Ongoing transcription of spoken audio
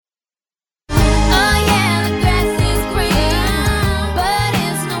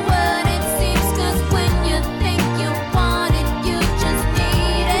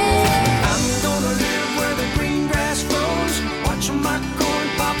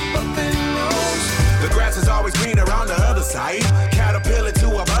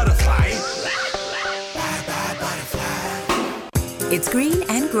It's Green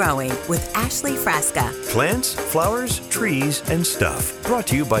and Growing with Ashley Frasca Plants, flowers, trees, and stuff. Brought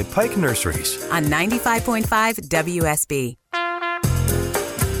to you by Pike Nurseries on 95.5 WSB.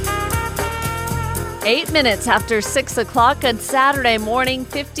 8 minutes after 6 o'clock on Saturday morning,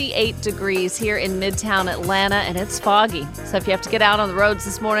 58 degrees here in Midtown Atlanta, and it's foggy. So if you have to get out on the roads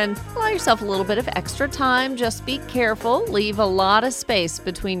this morning, allow yourself a little bit of extra time. Just be careful. Leave a lot of space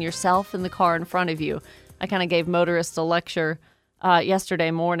between yourself and the car in front of you. I kind of gave motorists a lecture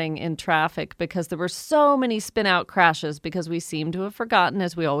yesterday morning in traffic because there were so many spin-out crashes because we seem to have forgotten,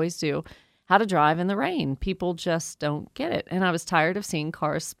 as we always do, how to drive in the rain. People just don't get it. And I was tired of seeing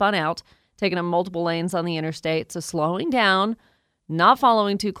cars spun out, taking up multiple lanes on the interstate. So slowing down, not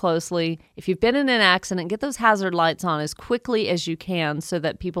following too closely. If you've been in an accident, get those hazard lights on as quickly as you can so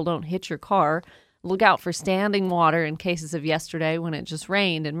that people don't hit your car. Look out for standing water in cases of yesterday when it just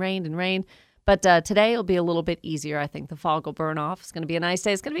rained and rained and rained. But today it'll be a little bit easier. I think the fog will burn off. It's going to be a nice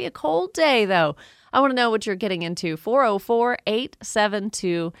day. It's going to be a cold day, though. I want to know what you're getting into.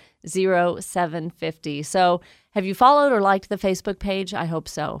 404-872-0750. So have you followed or liked the Facebook page? I hope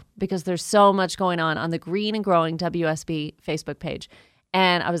so, because there's so much going on the Green and Growing WSB Facebook page.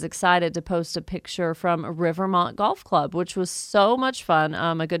 And I was excited to post a picture from Rivermont Golf Club, which was so much fun.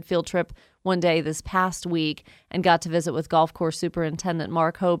 A good field trip one day this past week, and got to visit with golf course superintendent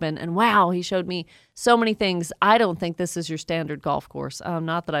Mark Hoban. And wow, he showed me so many things. I don't think this is your standard golf course.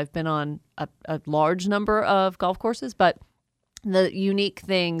 Not that I've been on a large number of golf courses, but the unique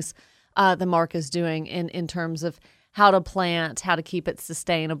things that Mark is doing in terms of how to plant, how to keep it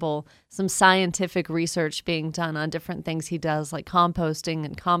sustainable, some scientific research being done on different things he does, like composting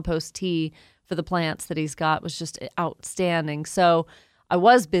and compost tea for the plants that he's got, was just outstanding. So I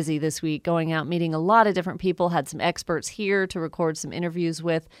was busy this week going out, meeting a lot of different people, had some experts here to record some interviews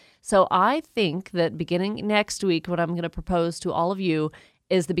with. So I think that beginning next week, what I'm going to propose to all of you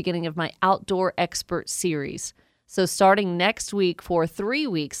is the beginning of my Outdoor Expert Series. So starting next week for 3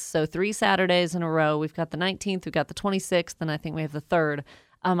 weeks, so 3 Saturdays in a row, we've got the 19th, we've got the 26th, and I think we have the 3rd,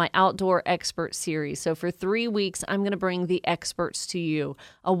 my Outdoor Expert Series. So for 3 weeks, I'm going to bring the experts to you.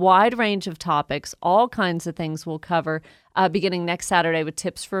 A wide range of topics, all kinds of things we'll cover, beginning next Saturday with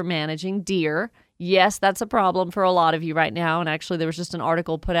tips for managing deer. Yes, that's a problem for a lot of you right now. And actually, there was just an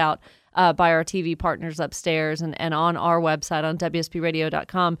article put out by our TV partners upstairs and on our website on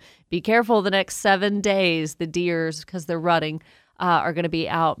WSBradio.com. Be careful the next 7 days. The deers, because they're rutting, are going to be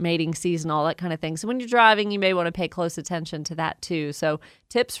out, mating season, all that kind of thing. So when you're driving, you may want to pay close attention to that too. So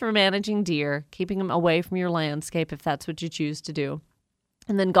tips for managing deer, keeping them away from your landscape if that's what you choose to do.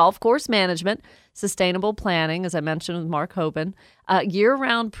 And then golf course management, sustainable planning, as I mentioned with Mark Hoban,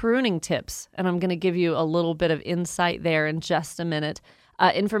 year-round pruning tips. And I'm going to give you a little bit of insight there in just a minute.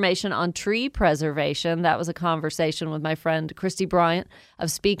 Information on tree preservation. That was a conversation with my friend Christy Bryant of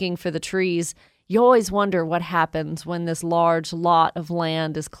Speaking for the Trees. You always wonder what happens when this large lot of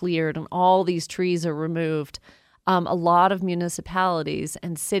land is cleared and all these trees are removed. A lot of municipalities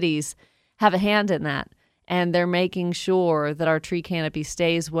and cities have a hand in that, and they're making sure that our tree canopy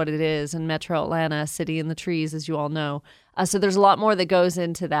stays what it is in Metro Atlanta, city in the trees, as you all know. So there's a lot more that goes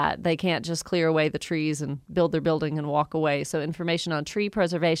into that. They can't just clear away the trees and build their building and walk away. So information on tree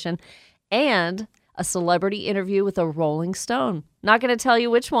preservation and a celebrity interview with a Rolling Stone. Not going to tell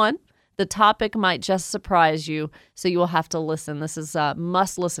you which one. The topic might just surprise you, so you will have to listen. This is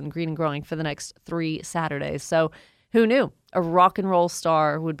must listen, Green and Growing, for the next 3 Saturdays. So who knew a rock and roll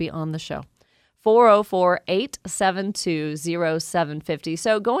star would be on the show? 404-872-0750.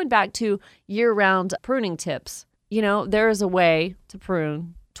 So going back to year-round pruning tips, you know, there is a way to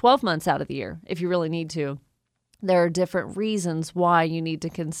prune 12 months out of the year if you really need to. There are different reasons why you need to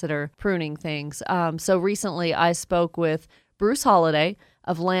consider pruning things. So recently I spoke with Bruce Holliday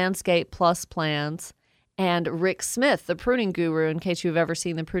of Landscape Plus Plans and Rick Smith, the pruning guru, in case you've ever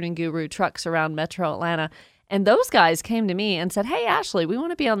seen the pruning guru trucks around Metro Atlanta. And those guys came to me and said, hey, Ashley, we want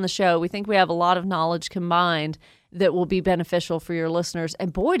to be on the show. We think we have a lot of knowledge combined that will be beneficial for your listeners.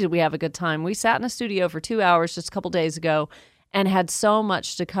 And boy, did we have a good time. We sat in a studio for 2 hours just a couple days ago and had so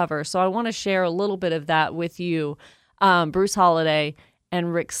much to cover. So I want to share a little bit of that with you, Bruce Holliday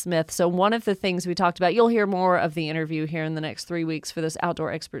and Rick Smith. So one of the things we talked about, you'll hear more of the interview here in the next 3 weeks for this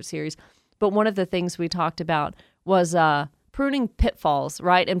Outdoor Expert Series. But one of the things we talked about was pruning pitfalls,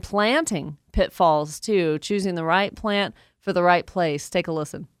 right? And planting pitfalls too, choosing the right plant for the right place. Take a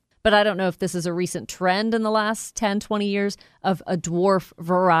listen. But I don't know if this is a recent trend in the last 10, 20 years of a dwarf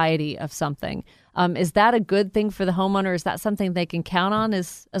variety of something. Is that a good thing for the homeowner? Is that something they can count on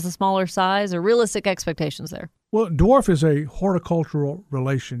as a smaller size, or realistic expectations there? Well, dwarf is a horticultural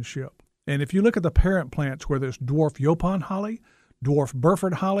relationship. And if you look at the parent plants, whether it's dwarf Yaupon holly, dwarf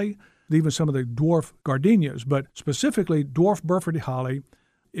Burford holly, even some of the dwarf gardenias, but specifically dwarf Burford holly.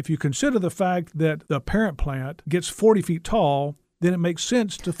 If you consider the fact that the parent plant gets 40 feet tall, then it makes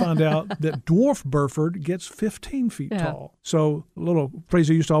sense to find out that dwarf Burford gets 15 feet tall. So a little phrase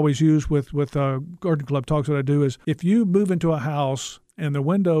I used to always use with garden club talks that I do is, if you move into a house and the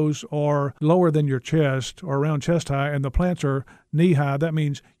windows are lower than your chest or around chest high and the plants are knee high, that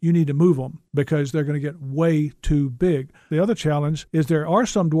means you need to move them because they're going to get way too big. The other challenge is there are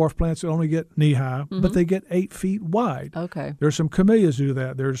some dwarf plants that only get knee high, but they get 8 feet wide. Okay. There's some camellias that do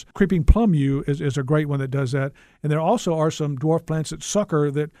that. There's creeping plum yew is a great one that does that. And there also are some dwarf plants that sucker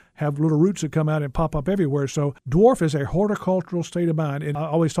that have little roots that come out and pop up everywhere. So dwarf is a horticultural state of mind. And I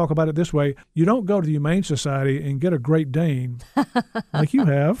always talk about it this way. You don't go to the Humane Society and get a Great Dane like you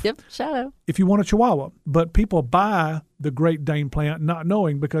have. Yep, Shadow. If you want a Chihuahua. But people buy the Great Dane plant not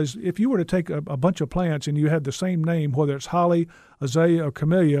knowing, because if you were to take a bunch of plants and you had the same name, whether it's holly, azalea, or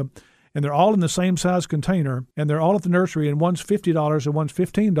camellia, and they're all in the same size container, and they're all at the nursery, and one's $50 and one's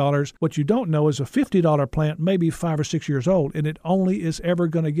 $15, what you don't know is a $50 plant may be 5 or 6 years old, and it only is ever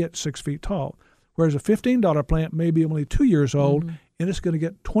going to get 6 feet tall. Whereas a $15 plant may be only 2 years old, and it's going to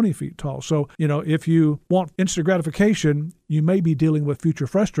get 20 feet tall. So, if you want instant gratification, you may be dealing with future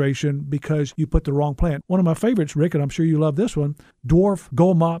frustration because you put the wrong plant. One of my favorites, Rick, and I'm sure you love this one, dwarf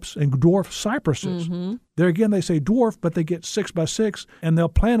gold mops and dwarf cypresses. There again, they say dwarf, but they get 6 by 6, and they'll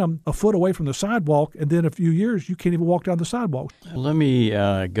plant them a foot away from the sidewalk, and then a few years, you can't even walk down the sidewalk. Let me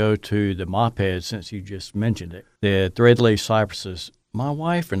go to the mop head since you just mentioned it. The threadleaf cypresses. My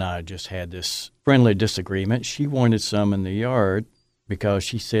wife and I just had this friendly disagreement. She wanted some in the yard because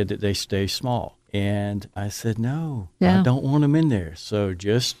she said that they stay small. And I said, no, I don't want them in there. So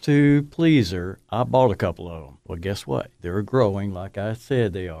just to please her, I bought a couple of them. Well, guess what? They're growing like I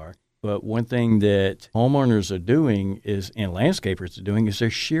said they are. But one thing that homeowners are doing is, and landscapers are doing, is they're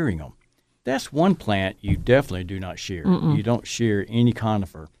shearing them. That's one plant you definitely do not shear. You don't shear any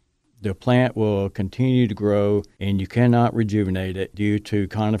conifer. The plant will continue to grow, and you cannot rejuvenate it due to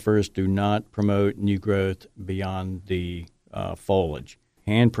conifers do not promote new growth beyond the foliage.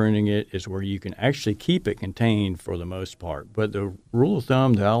 Hand pruning it is where you can actually keep it contained for the most part. But the rule of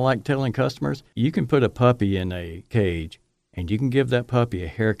thumb that I like telling customers, you can put a puppy in a cage, and you can give that puppy a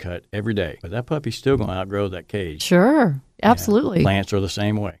haircut every day. But that puppy's still going to outgrow that cage. Sure, absolutely. Yeah, plants are the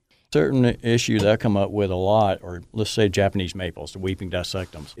same way. Certain issue that I come up with a lot, or let's say Japanese maples, the weeping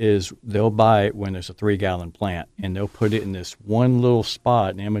dissectums, is they'll buy it when there's a 3-gallon plant, and they'll put it in this one little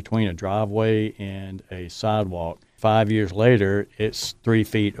spot in between a driveway and a sidewalk. 5 years later, it's 3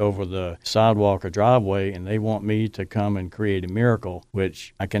 feet over the sidewalk or driveway, and they want me to come and create a miracle,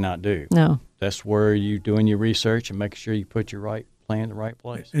 which I cannot do. No. That's where you're doing your research and making sure you put your right plant in the right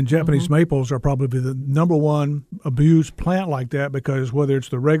place. And Japanese maples are probably the number one abused plant like that, because whether it's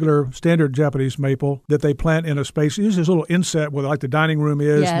the regular standard Japanese maple that they plant in a space, usually this little inset where like the dining room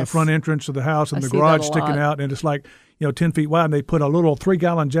is and the front entrance of the house and the garage sticking out, and it's like 10 feet wide, and they put a little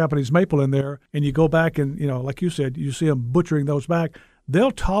 3-gallon Japanese maple in there, and you go back and, like you said, you see them butchering those back.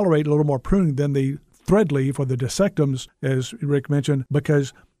 They'll tolerate a little more pruning than the threadleaf or the dissectums, as Rick mentioned,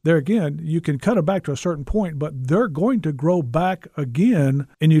 because there again, you can cut it back to a certain point, but they're going to grow back again,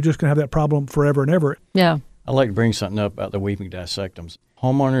 and you're just going to have that problem forever and ever. Yeah. I'd like to bring something up about the weeping dissectums.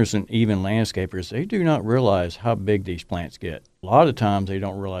 Homeowners and even landscapers, they do not realize how big these plants get. A lot of times they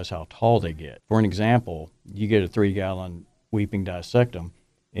don't realize how tall they get. For an example, you get a 3-gallon weeping dissectum,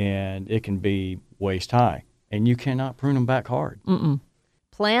 and it can be waist high, and you cannot prune them back hard.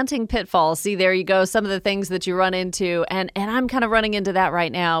 Planting pitfalls. See, there you go. Some of the things that you run into, and I'm kind of running into that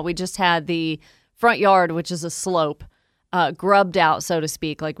right now. We just had the front yard, which is a slope, grubbed out, so to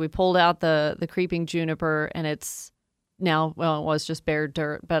speak. Like we pulled out the creeping juniper, and it's now, well, it was just bare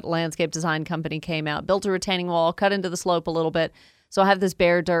dirt, but landscape design company came out, built a retaining wall, cut into the slope a little bit. So I have this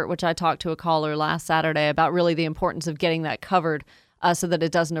bare dirt, which I talked to a caller last Saturday about really the importance of getting that covered so that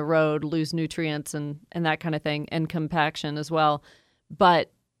it doesn't erode, lose nutrients and that kind of thing, and compaction as well.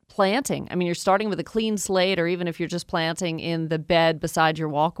 But planting, I mean, you're starting with a clean slate, or even if you're just planting in the bed beside your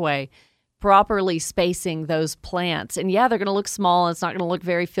walkway, properly spacing those plants. And yeah, they're going to look small. And it's not going to look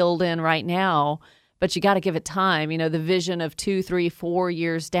very filled in right now, but you got to give it time. The vision of 2, 3, 4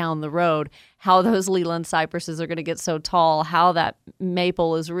 years down the road, how those Leland cypresses are going to get so tall, how that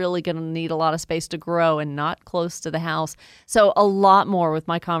maple is really going to need a lot of space to grow and not close to the house. So a lot more with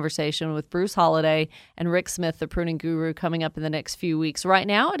my conversation with Bruce Holliday and Rick Smith, the pruning guru, coming up in the next few weeks. Right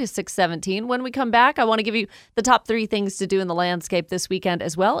now it is 6:17. When we come back, I want to give you the top 3 things to do in the landscape this weekend,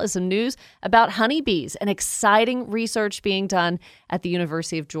 as well as some news about honeybees and exciting research being done at the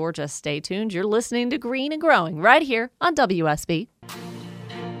University of Georgia. Stay tuned. You're listening to Green and Growing right here on WSB.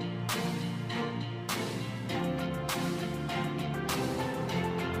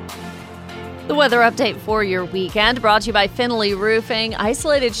 The weather update for your weekend brought to you by Finley Roofing.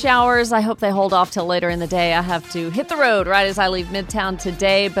 Isolated showers. I hope they hold off till later in the day. I have to hit the road right as I leave Midtown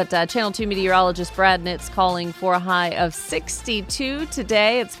today, but Channel 2 meteorologist Brad Nitz calling for a high of 62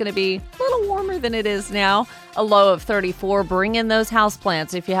 today. It's going to be a little warmer than it is now. A low of 34. Bring in those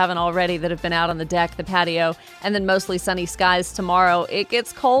houseplants if you haven't already that have been out on the deck, the patio, and then mostly sunny skies tomorrow. It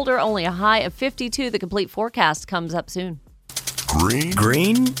gets colder, only a high of 52. The complete forecast comes up soon.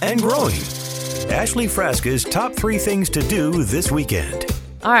 Green and Growing. Ashley Frasca's top 3 things to do this weekend.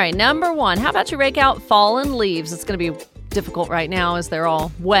 All right, number 1, how about you rake out fallen leaves? It's going to be difficult right now as they're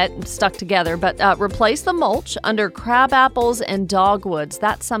all wet and stuck together, but replace the mulch under crab apples and dogwoods.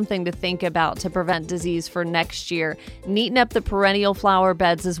 That's something to think about to prevent disease for next year. Neaten up the perennial flower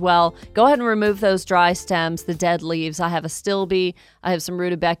beds as well. Go ahead and remove those dry stems, the dead leaves. I have a stilbe, I have some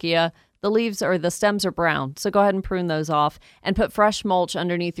rudbeckia. The leaves or the stems are brown, so go ahead and prune those off and put fresh mulch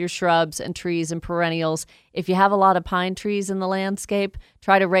underneath your shrubs and trees and perennials. If you have a lot of pine trees in the landscape,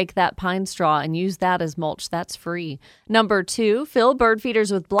 try to rake that pine straw and use that as mulch. That's free. Number 2, fill bird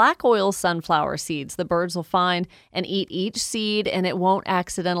feeders with black oil sunflower seeds. The birds will find and eat each seed, and it won't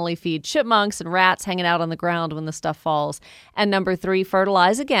accidentally feed chipmunks and rats hanging out on the ground when the stuff falls. And number 3,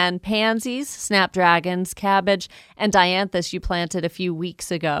 fertilize again pansies, snapdragons, cabbage, and dianthus you planted a few weeks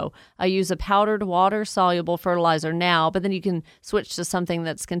ago. I use a powdered water-soluble fertilizer now, but then you can switch to something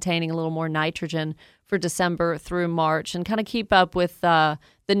that's containing a little more nitrogen for December through March, and kind of keep up with the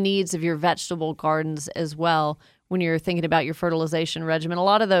needs of your vegetable gardens as well when you're thinking about your fertilization regimen. A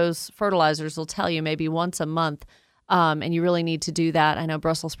lot of those fertilizers will tell you maybe once a month, and you really need to do that. I know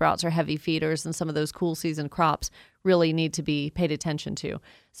Brussels sprouts are heavy feeders, and some of those cool season crops really need to be paid attention to.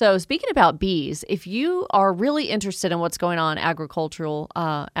 So speaking about bees, if you are really interested in what's going on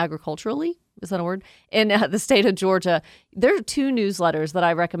agriculturally, is that a word? In the state of Georgia, there are 2 newsletters that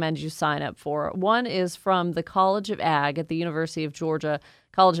I recommend you sign up for. One is from the College of Ag at the University of Georgia,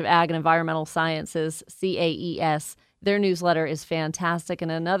 College of Ag and Environmental Sciences, CAES. Their newsletter is fantastic. And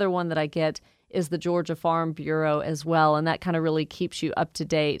another one that I get is the Georgia Farm Bureau as well. And that kind of really keeps you up to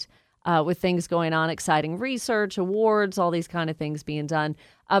date with things going on, exciting research, awards, all these kind of things being done.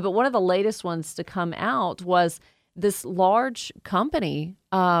 But one of the latest ones to come out was this large company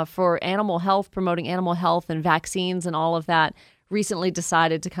for animal health, promoting animal health and vaccines and all of that, recently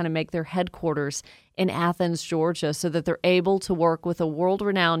decided to kind of make their headquarters in Athens, Georgia, so that they're able to work with a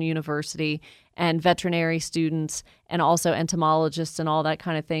world-renowned university and veterinary students and also entomologists and all that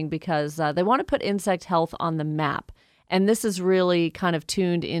kind of thing, because they want to put insect health on the map. And this is really kind of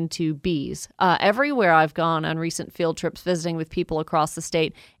tuned into bees. Everywhere I've gone on recent field trips visiting with people across the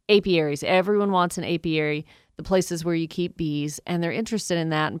state, apiaries, everyone wants an apiary, the places where you keep bees, and they're interested in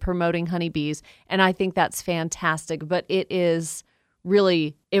that and promoting honeybees. And I think that's fantastic, but it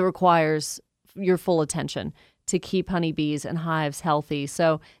requires your full attention to keep honeybees and hives healthy.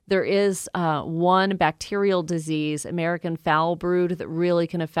 So there is one bacterial disease, American foul brood, that really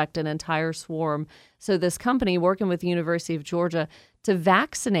can affect an entire swarm. So this company working with the University of Georgia to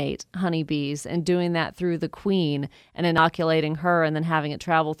vaccinate honeybees and doing that through the queen and inoculating her and then having it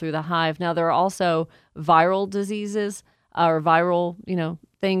travel through the hive. Now, there are also viral diseases or viral,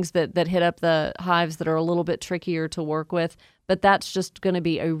 things that hit up the hives that are a little bit trickier to work with. But that's just going to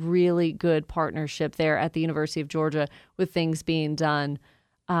be a really good partnership there at the University of Georgia with things being done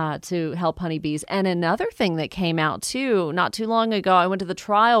to help honeybees. And another thing that came out, too, not too long ago, I went to the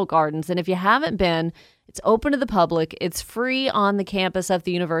Trial Gardens. And if you haven't been, it's open to the public. It's free on the campus of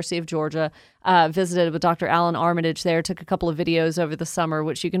the University of Georgia. Visited with Dr. Alan Armitage there, took a couple of videos over the summer,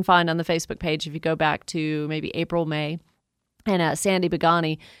 which you can find on the Facebook page if you go back to maybe April, May. And Sandy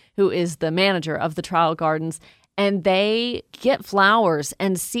Begani, who is the manager of the Trial Gardens. And they get flowers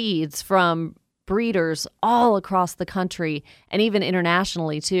and seeds from breeders all across the country and even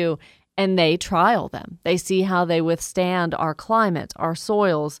internationally too. And they trial them. They see how they withstand our climate, our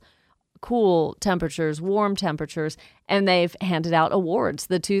soils, cool temperatures, warm temperatures. And they've handed out awards,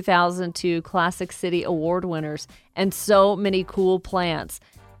 the 2002 Classic City Award winners, and so many cool plants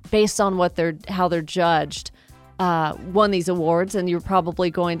based on how they're judged. won these awards, and you're probably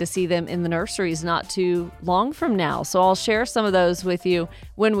going to see them in the nurseries not too long from now. So I'll share some of those with you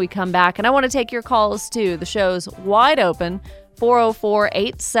when we come back. And I want to take your calls too. The show's wide open,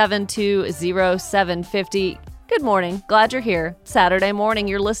 404-872-0750. Good morning. Glad you're here. Saturday morning,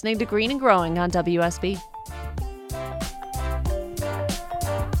 you're listening to Green and Growing on WSB.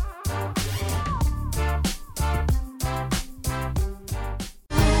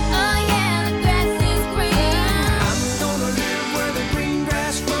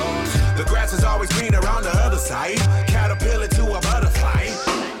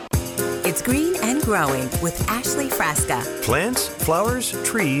 It's Green and Growing with Ashley Frasca Plants, flowers,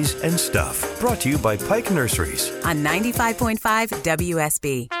 trees, and stuff. Brought to you by Pike Nurseries. on 95.5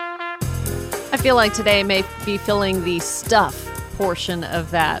 WSB. I feel like today may be filling the stuff portion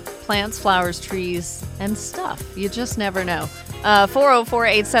of that. Plants, flowers, trees, and stuff. You just never know.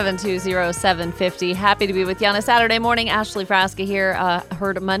 404-872-0750. Happy to be with you on a Saturday morning. Ashley Frasca here.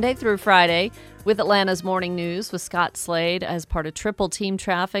 Heard Monday through Friday with Atlanta's Morning News with Scott Slade as part of Triple Team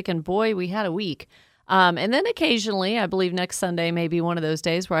Traffic. And boy, we had a week. And then occasionally, I believe next Sunday may be one of those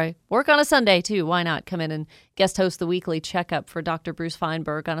days where I work on a Sunday too. Why not come in and guest host the weekly checkup for Dr. Bruce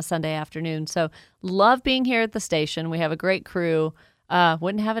Feinberg on a Sunday afternoon. So love being here at the station. We have a great crew.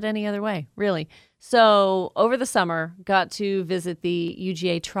 Wouldn't have it any other way, really. So over the summer, got to visit the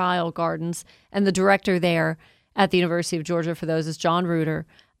UGA Trial Gardens, and the director there at the University of Georgia, for those, is John Reuter.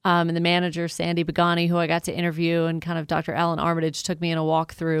 And the manager, Sandy Begani, who I got to interview, and kind of Dr. Alan Armitage took me in a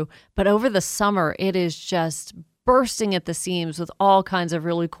walk through. But over the summer, it is just bursting at the seams with all kinds of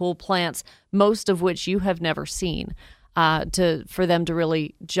really cool plants, most of which you have never seen, for them to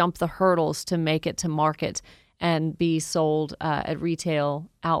really jump the hurdles to make it to market and be sold at retail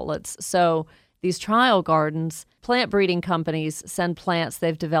outlets. So these trial gardens, plant breeding companies send plants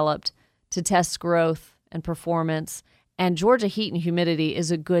they've developed to test growth and performance. And Georgia heat and humidity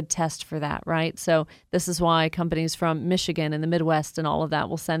is a good test for that, right? So this is why companies from Michigan and the Midwest and all of that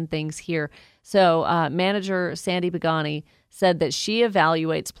will send things here. So manager Sandy Begani said that she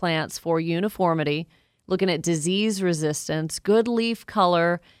evaluates plants for uniformity, looking at disease resistance, good leaf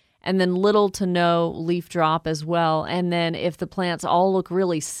color, and then little to no leaf drop as well. And then if the plants all look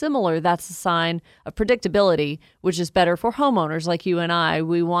really similar, that's a sign of predictability, which is better for homeowners like you and I.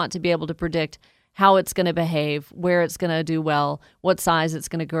 We want to be able to predict how it's going to behave, where it's going to do well, what size it's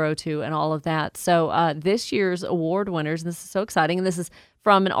going to grow to, and all of that. So this year's award winners, and this is so exciting, and this is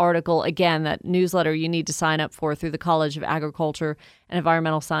from an article, again, that newsletter you need to sign up for through the College of Agriculture and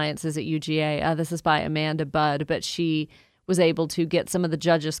Environmental Sciences at UGA. This is by Amanda Budd, but she was able to get some of the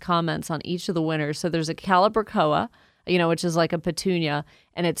judges' comments on each of the winners. So there's a Calibrachoa, which is like a petunia,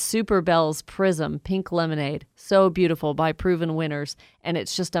 and it's Super Bell's Prism Pink Lemonade. So beautiful, by proven winners. And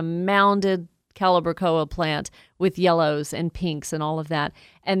it's just a mounded Calibrachoa plant with yellows and pinks and all of that.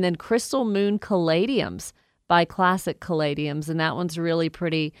 And then Crystal Moon Caladiums by Classic Caladiums, and that one's really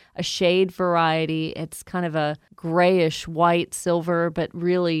pretty. A shade variety. It's kind of a grayish white silver, but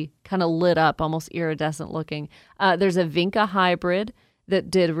really kind of lit up, almost iridescent looking. There's a Vinca hybrid that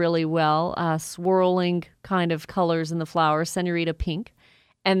did really well, swirling kind of colors in the flowers, Senorita Pink.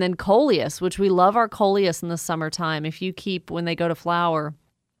 And then Coleus, which we love our Coleus in the summertime. When they go to flower,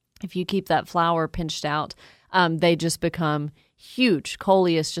 if you keep that flower pinched out, they just become huge.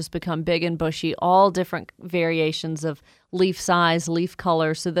 Coleus just become big and bushy, all different variations of leaf size, leaf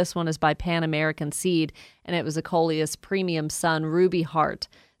color. So this one is by Pan American Seed, and it was a Coleus Premium Sun Ruby Heart.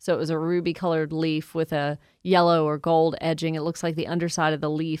 So it was a ruby-colored leaf with a yellow or gold edging. It looks like the underside of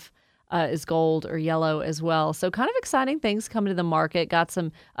the leaf is gold or yellow as well. So kind of exciting things coming to the market. Got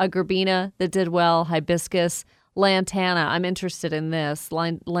some Gerbena that did well, hibiscus, Lantana. I'm interested in this.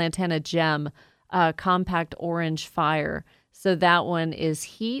 Lantana Gem, Compact Orange Fire. So that one is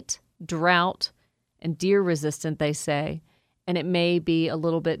heat, drought, and deer resistant, they say. And it may be a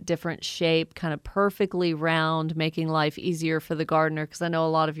little bit different shape, kind of perfectly round, making life easier for the gardener, because I know a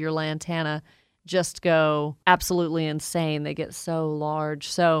lot of your Lantana just go absolutely insane. They get so large.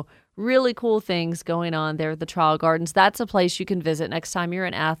 So really cool things going on there at the Trial Gardens. That's a place you can visit next time you're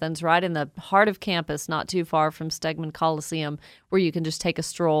in Athens, right in the heart of campus, not too far from Stegman Coliseum, where you can just take a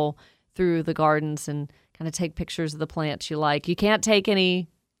stroll through the gardens and kind of take pictures of the plants you like. You can't take any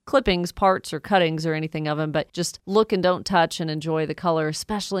clippings, parts, or cuttings or anything of them, but just look and don't touch and enjoy the color,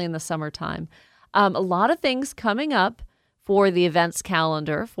 especially in the summertime. A lot of things coming up for the events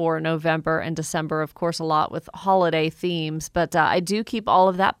calendar for November and December. Of course, a lot with holiday themes, but I do keep all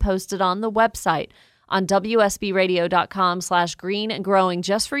of that posted on the website on WSBradio.com/green and growing,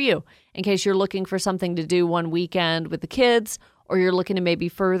 just for you, in case you're looking for something to do one weekend with the kids, or you're looking to maybe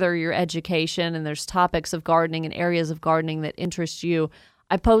further your education and there's topics of gardening and areas of gardening that interest you,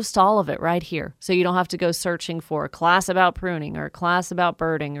 I post all of it right here. So you don't have to go searching for a class about pruning or a class about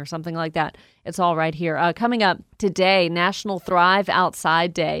birding or something like that. It's all right here. Coming up today, National Thrive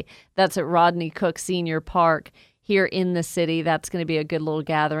Outside Day. That's at Rodney Cook Senior Park here in the city. That's going to be a good little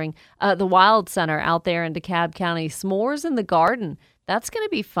gathering. The Wild Center out there in DeKalb County. S'mores in the Garden. That's going to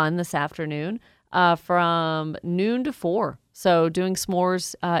be fun this afternoon from noon to 4. So doing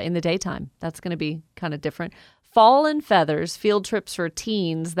s'mores in the daytime. That's going to be kind of different. Fall and Feathers, field trips for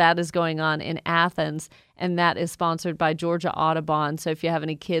teens, that is going on in Athens, and that is sponsored by Georgia Audubon. So if you have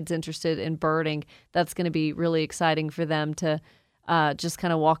any kids interested in birding, that's going to be really exciting for them to just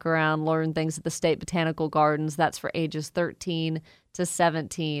kind of walk around, learn things at the State Botanical Gardens. That's for ages 13 to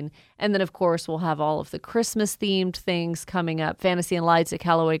 17. And then, of course, we'll have all of the Christmas-themed things coming up. Fantasy and Lights at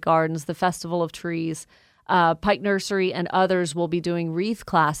Callaway Gardens, the Festival of Trees. Pike Nursery and others will be doing wreath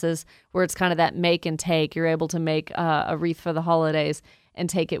classes where it's kind of that make and take. You're able to make a wreath for the holidays and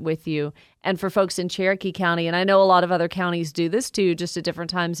take it with you. And for folks in Cherokee County, and I know a lot of other counties do this too, just at different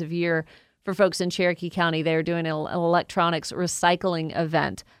times of year, for folks in Cherokee County, they're doing an electronics recycling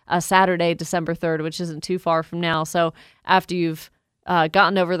event Saturday, December 3rd, which isn't too far from now. So after you've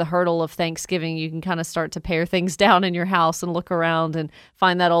gotten over the hurdle of Thanksgiving, you can kind of start to pare things down in your house and look around and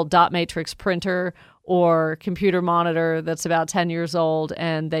find that old dot matrix printer or computer monitor that's about 10 years old,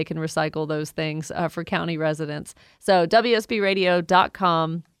 and they can recycle those things for county residents. So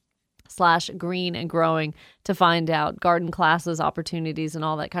WSBradio.com/green and growing to find out garden classes, opportunities, and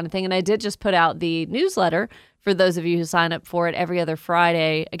all that kind of thing. And I did just put out the newsletter for those of you who sign up for it every other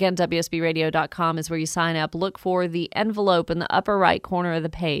Friday. Again, WSBradio.com is where you sign up. Look for the envelope in the upper right corner of the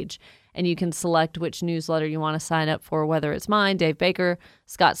page, and you can select which newsletter you want to sign up for, whether it's mine, Dave Baker,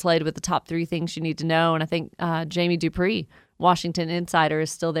 Scott Slade with the top 3 things you need to know, and I think Jamie Dupree, Washington Insider, is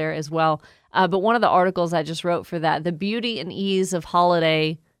still there as well. But one of the articles I just wrote for that, The Beauty and Ease of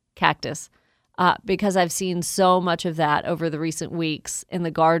Holiday Cactus, because I've seen so much of that over the recent weeks in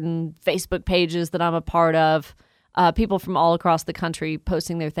the garden Facebook pages that I'm a part of, people from all across the country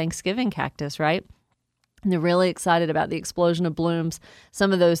posting their Thanksgiving cactus, right? And they're really excited about the explosion of blooms.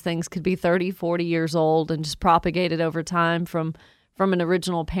 Some of those things could be 30, 40 years old and just propagated over time from an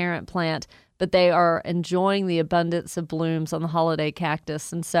original parent plant. But they are enjoying the abundance of blooms on the holiday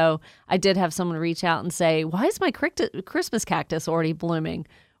cactus. And so I did have someone reach out and say, why is my Christmas cactus already blooming?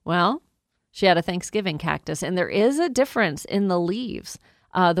 Well, she had a Thanksgiving cactus. And there is a difference in the leaves,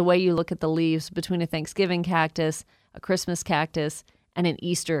 the way you look at the leaves between a Thanksgiving cactus, a Christmas cactus, and an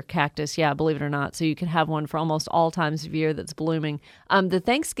Easter cactus. Yeah, believe it or not. So you can have one for almost all times of year that's blooming. The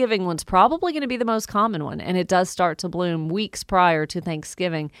Thanksgiving one's probably going to be the most common one, and it does start to bloom weeks prior to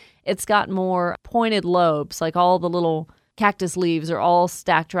Thanksgiving. It's got more pointed lobes, like all the little cactus leaves are all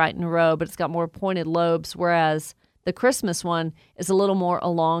stacked right in a row, but it's got more pointed lobes, whereas the Christmas one is a little more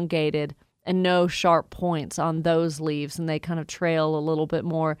elongated and no sharp points on those leaves, and they kind of trail a little bit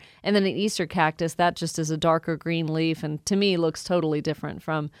more. And then an Easter cactus, that just is a darker green leaf, and to me looks totally different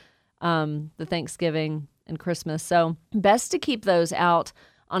from the Thanksgiving and Christmas. So best to keep those out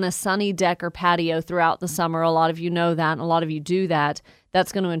on a sunny deck or patio throughout the summer. A lot of you know that, and a lot of you do that.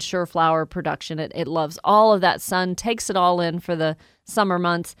 That's going to ensure flower production. It loves all of that sun, takes it all in for the summer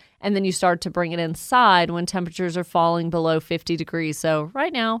months, and then you start to bring it inside when temperatures are falling below 50 degrees. So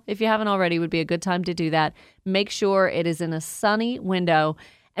right now, if you haven't already, would be a good time to do that. Make sure it is in a sunny window.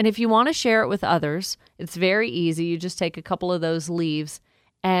 And if you want to share it with others, it's very easy. You just take a couple of those leaves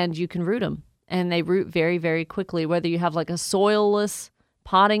and you can root them. And they root very, very quickly, whether you have like a soilless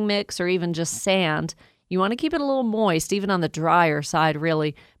potting mix or even just sand. You want to keep it a little moist, even on the drier side,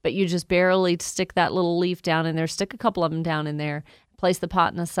 really. But you just barely stick that little leaf down in there, stick a couple of them down in there, place the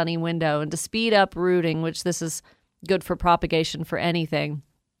pot in a sunny window. And to speed up rooting, which this is good for propagation for anything,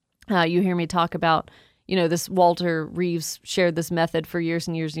 you hear me talk about, this Walter Reeves shared this method for years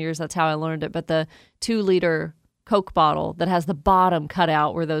and years and years. That's how I learned it. But the 2-liter Coke bottle that has the bottom cut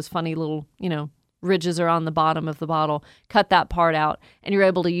out where those funny little, ridges are on the bottom of the bottle, cut that part out, and you're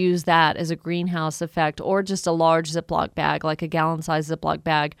able to use that as a greenhouse effect, or just a large Ziploc bag, like a gallon-sized Ziploc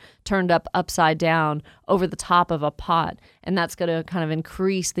bag, turned upside down over the top of a pot. And that's going to kind of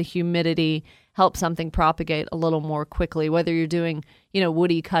increase the humidity, help something propagate a little more quickly, whether you're doing,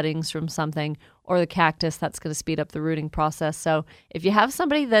 woody cuttings from something or the cactus. That's going to speed up the rooting process. So if you have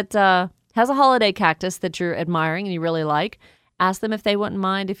somebody that has a holiday cactus that you're admiring and you really like, ask them if they wouldn't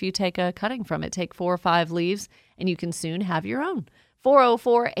mind if you take a cutting from it. Take 4 or 5 leaves, and you can soon have your own.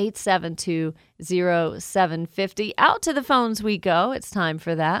 404-872-0750. Out to the phones we go. It's time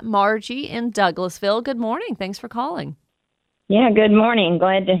for that. Margie in Douglasville, good morning. Thanks for calling. Yeah, good morning.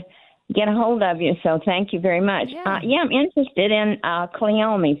 Glad to get a hold of you, so thank you very much. Yeah. I'm interested in a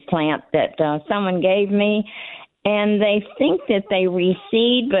Cleome plant that someone gave me, and they think that they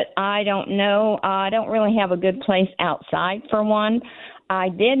reseed, but I don't know. I don't really have a good place outside for one. I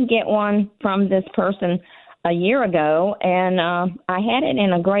did get one from this person a year ago, and I had it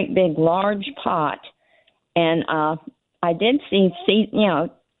in a great big large pot, and I did see,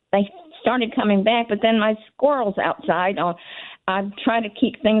 they started coming back, but then my squirrels outside, I try to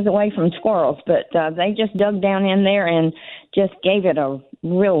keep things away from squirrels, but they just dug down in there and just gave it a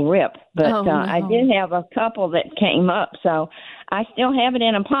real rip. But no. I did have a couple that came up, so I still have it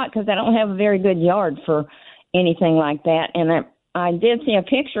in a pot because I don't have a very good yard for anything like that. And I did see a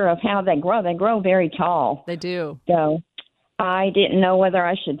picture of how they grow. They grow very tall. They do. So I didn't know whether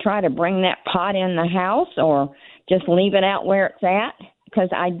I should try to bring that pot in the house or just leave it out where it's at, because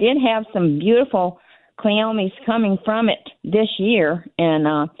I did have some beautiful Cleomes coming from it this year, and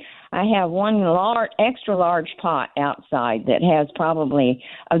I have one extra large pot outside that has probably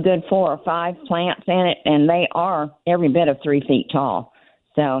a good 4 or 5 plants in it, and they are every bit of 3 feet tall.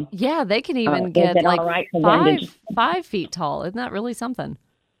 So Yeah, they can even is get it like all right for them to 5 feet tall. Isn't that really something?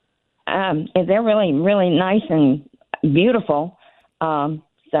 they're really, really nice and beautiful.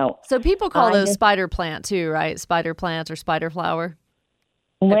 So people call I those just- spider plant too, right? Spider plant or spider flower.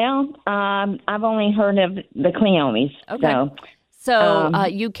 Well, I've only heard of the Cleomes. Okay. So Um,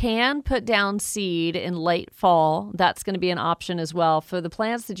 you can put down seed in late fall. That's going to be an option as well. For the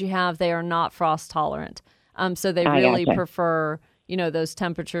plants that you have, they are not frost tolerant. So they I really gotcha. prefer, those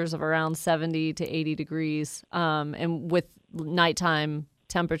temperatures of around 70 to 80 degrees. And with nighttime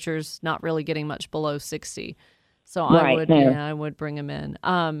temperatures not really getting much below 60. So Right, I would bring them in.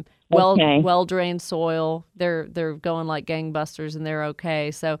 Okay. Well-drained soil. They're going like gangbusters and they're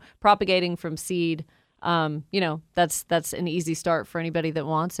okay. So propagating from seed, that's an easy start for anybody that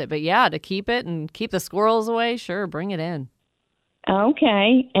wants it. But yeah, to keep it and keep the squirrels away, sure, bring it in.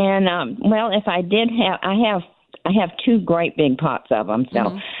 Okay, and if I did have, I have 2 great big pots of them.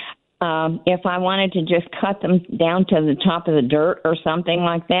 So, if I wanted to just cut them down to the top of the dirt or something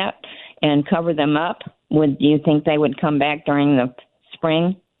like that, and cover them up, do you think they would come back during the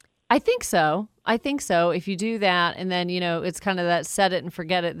spring? I think so. If you do that, and then, it's kind of that set it and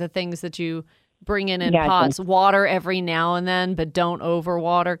forget it, the things that you bring in Gotcha. pots, water every now and then, but don't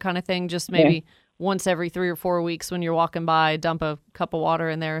overwater kind of thing. Just maybe once every 3 or 4 weeks when you're walking by, dump a cup of water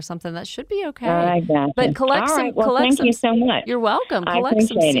in there or something. That should be okay. I gotcha. But collect All some. right. Well, collect thank some, you so much. You're welcome. I Collect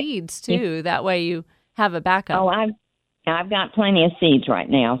some appreciate it. seeds too. That way you have a backup. Oh, I've got plenty of seeds right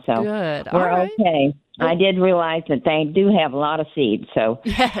now, so Good. All we're right. okay. I did realize that they do have a lot of seeds, so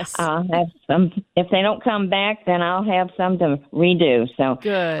Yes. I'll have some. If they don't come back, then I'll have some to redo. So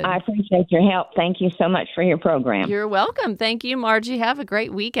Good. I appreciate your help. Thank you so much for your program. You're welcome. Thank you, Margie. Have a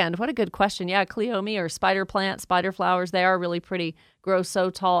great weekend. What a good question. Yeah, Cleome or spider plant, spider flowers, they are really pretty, grow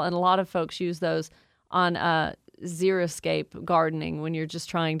so tall, and a lot of folks use those on xeriscape gardening when you're just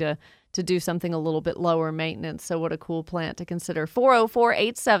trying to do something a little bit lower maintenance. So what a cool plant to consider.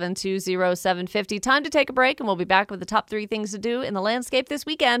 404-872-0750. Time to take a break, and we'll be back with the top 3 things to do in the landscape this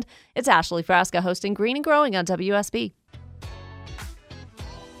weekend. It's Ashley Frasca hosting Green and Growing on WSB.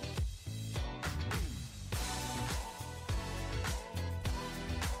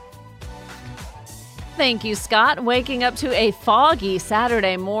 Thank you, Scott. Waking up to a foggy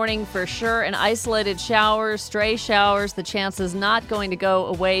Saturday morning for sure, and isolated showers, stray showers. The chance is not going to go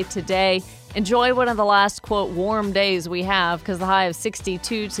away today. Enjoy one of the last, quote, warm days we have, because the high of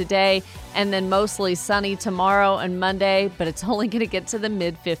 62 today, and then mostly sunny tomorrow and Monday, but it's only going to get to the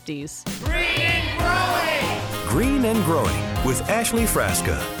mid-50s. Green and Growing with Ashley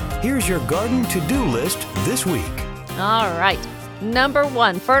Frasca. Here's your garden to-do list this week. All right. Number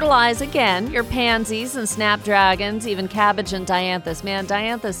 1, fertilize again your pansies and snapdragons, even cabbage and dianthus. Man,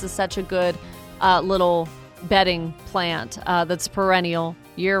 dianthus is such a good little bedding plant that's perennial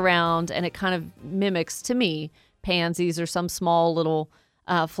year-round, and it kind of mimics, to me, pansies or some small little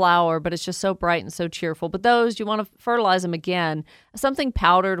flower, but it's just so bright and so cheerful. But those, you want to fertilize them again. Something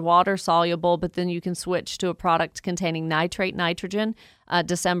powdered, water-soluble, but then you can switch to a product containing nitrate nitrogen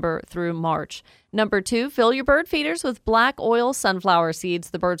December through March. Number 2, fill your bird feeders with black oil sunflower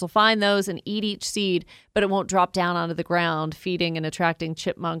seeds. The birds will find those and eat each seed, but it won't drop down onto the ground, feeding and attracting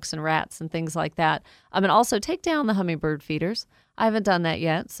chipmunks and rats and things like that. And also take down the hummingbird feeders. I haven't done that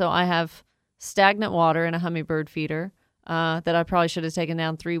yet, so I have stagnant water in a hummingbird feeder that I probably should have taken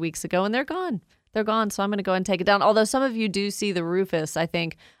down 3 weeks ago, and they're gone. They're gone, so I'm going to go ahead and take it down. Although some of you do see the rufous, I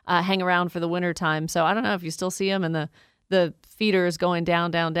think, hang around for the winter time. So I don't know if you still see them and the feeder is going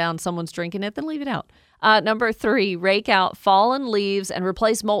down, down, down. Someone's drinking it, then leave it out. Number 3, rake out fallen leaves and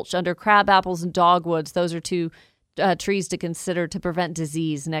replace mulch under crab apples and dogwoods. Those are 2 trees to consider to prevent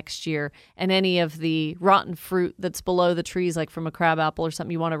disease next year. And any of the rotten fruit that's below the trees, like from a crab apple or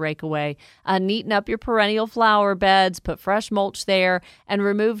something, you want to rake away. Neaten up your perennial flower beds, put fresh mulch there, and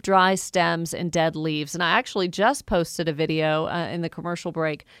remove dry stems and dead leaves. And I actually just posted a video in the commercial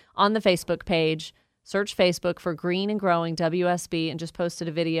break on the Facebook page. Search Facebook for Green and Growing WSB and just posted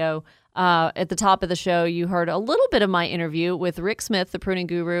a video. At the top of the show, you heard a little bit of my interview with Rick Smith, the pruning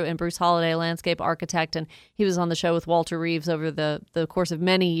guru, and Bruce Holliday, landscape architect. And he was on the show with Walter Reeves over the course of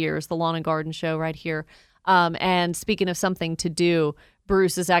many years, the Lawn and Garden Show right here. And speaking of something to do,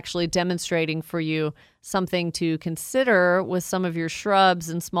 Bruce is actually demonstrating for you something to consider with some of your shrubs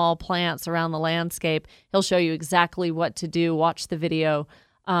and small plants around the landscape. He'll show you exactly what to do. Watch the video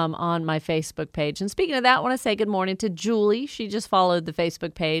on my Facebook page. And speaking of that, I want to say good morning to Julie. She just followed the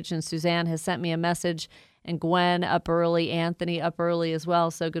Facebook page, and Suzanne has sent me a message, and Gwen up early, Anthony up early as well.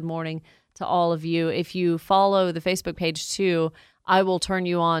 So good morning to all of you. If you follow the Facebook page too, I will turn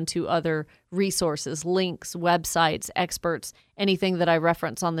you on to other resources, links, websites, experts, anything that I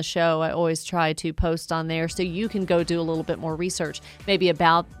reference on the show. I always try to post on there so you can go do a little bit more research, maybe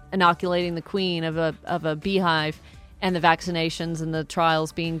about inoculating the queen of a beehive and the vaccinations and the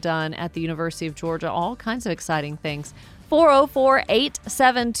trials being done at the University of Georgia, all kinds of exciting things.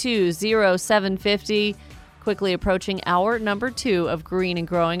 404-872-0750. Quickly approaching hour number 2 of Green and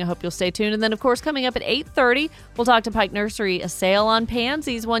Growing. I hope you'll stay tuned. And then, of course, coming up at 8:30, we'll talk to Pike Nursery, a sale on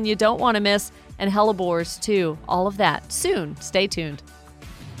pansies, one you don't want to miss, and hellebores, too. All of that soon. Stay tuned.